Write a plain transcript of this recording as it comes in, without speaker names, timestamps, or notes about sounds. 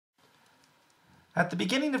At the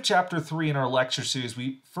beginning of chapter 3 in our lecture series,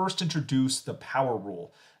 we first introduced the power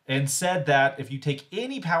rule and said that if you take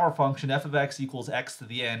any power function f of x equals x to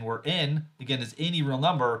the n, where n, again, is any real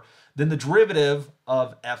number, then the derivative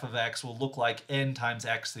of f of x will look like n times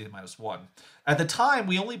x to the n minus 1. At the time,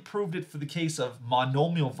 we only proved it for the case of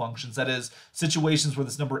monomial functions, that is, situations where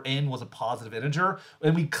this number n was a positive integer,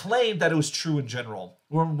 and we claimed that it was true in general.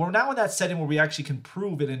 We're now in that setting where we actually can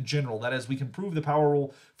prove it in general. That is, we can prove the power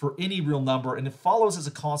rule for any real number, and it follows as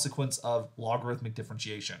a consequence of logarithmic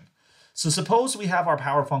differentiation. So suppose we have our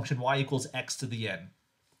power function y equals x to the n.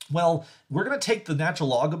 Well, we're going to take the natural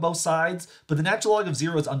log of both sides, but the natural log of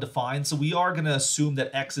 0 is undefined, so we are going to assume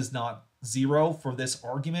that x is not 0 for this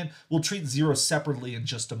argument. We'll treat 0 separately in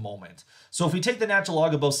just a moment. So if we take the natural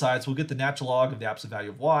log of both sides, we'll get the natural log of the absolute value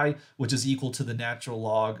of y, which is equal to the natural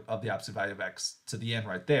log of the absolute value of x to the n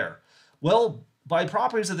right there. Well, by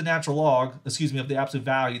properties of the natural log, of the absolute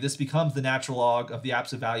value, this becomes the natural log of the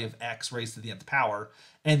absolute value of x raised to the nth power.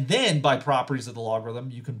 And then by properties of the logarithm,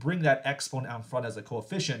 you can bring that exponent out in front as a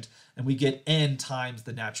coefficient, and we get n times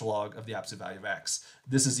the natural log of the absolute value of x.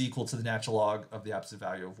 This is equal to the natural log of the absolute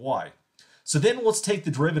value of y. So then let's take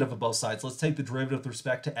the derivative of both sides. Let's take the derivative with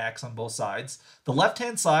respect to x on both sides. The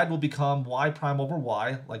left-hand side will become y prime over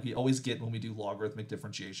y, like we always get when we do logarithmic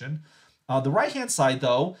differentiation. The right-hand side,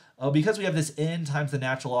 though, because we have this n times the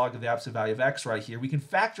natural log of the absolute value of x right here, we can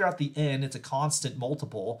factor out the n. It's a constant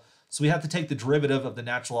multiple, so we have to take the derivative of the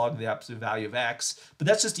natural log of the absolute value of x, but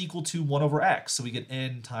that's just equal to 1 over x, so we get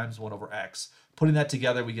n times 1 over x. Putting that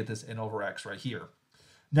together, we get this n over x right here.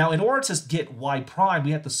 Now, in order to get y prime,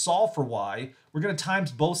 we have to solve for y. We're going to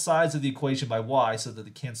times both sides of the equation by y so that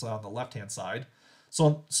they cancel out on the left-hand side.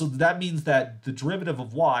 So that means that the derivative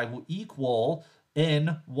of y will equal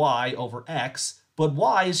ny over x, but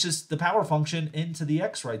y is just the power function n to the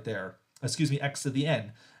x right there. X to the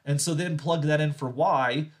n. And so then plug that in for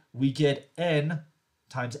y, we get n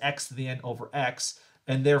times x to the n over x,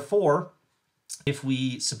 and therefore, if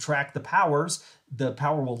we subtract the powers, the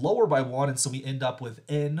power will lower by 1, and so we end up with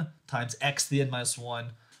n times x to the n minus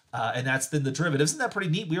 1, and that's then the derivative. Isn't that pretty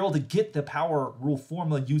neat? We were able to get the power rule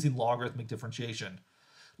formula using logarithmic differentiation.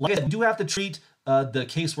 Like I said, we do have to treat the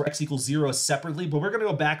case where x equals 0 separately, but we're going to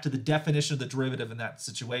go back to the definition of the derivative in that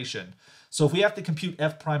situation. So if we have to compute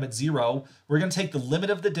f prime at 0, we're going to take the limit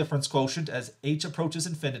of the difference quotient as h approaches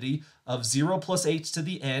infinity of 0 plus h to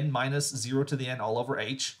the n minus 0 to the n all over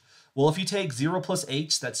h. Well, if you take 0 plus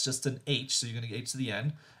h, that's just an h, so you're going to get h to the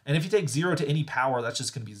n. And if you take 0 to any power, that's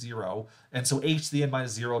just going to be 0. And so h to the n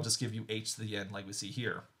minus 0 will just give you h to the n like we see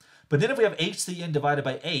here. But then if we have h to the n divided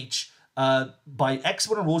by h, by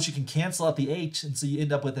exponent rules, you can cancel out the h, and so you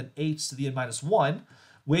end up with an h to the n minus 1,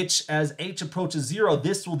 which as h approaches 0,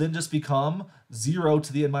 this will then just become 0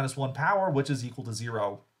 to the n minus 1 power, which is equal to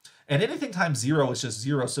 0. And anything times 0 is just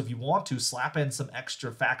 0, so if you want to, slap in some extra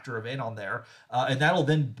factor of n on there, and that'll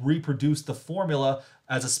then reproduce the formula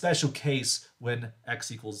as a special case when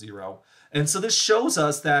x equals 0. And so this shows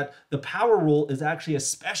us that the power rule is actually a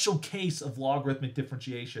special case of logarithmic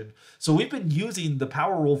differentiation. So we've been using the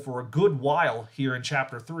power rule for a good while here in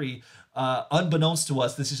chapter 3. Unbeknownst to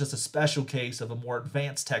us, this is just a special case of a more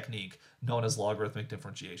advanced technique known as logarithmic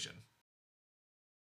differentiation.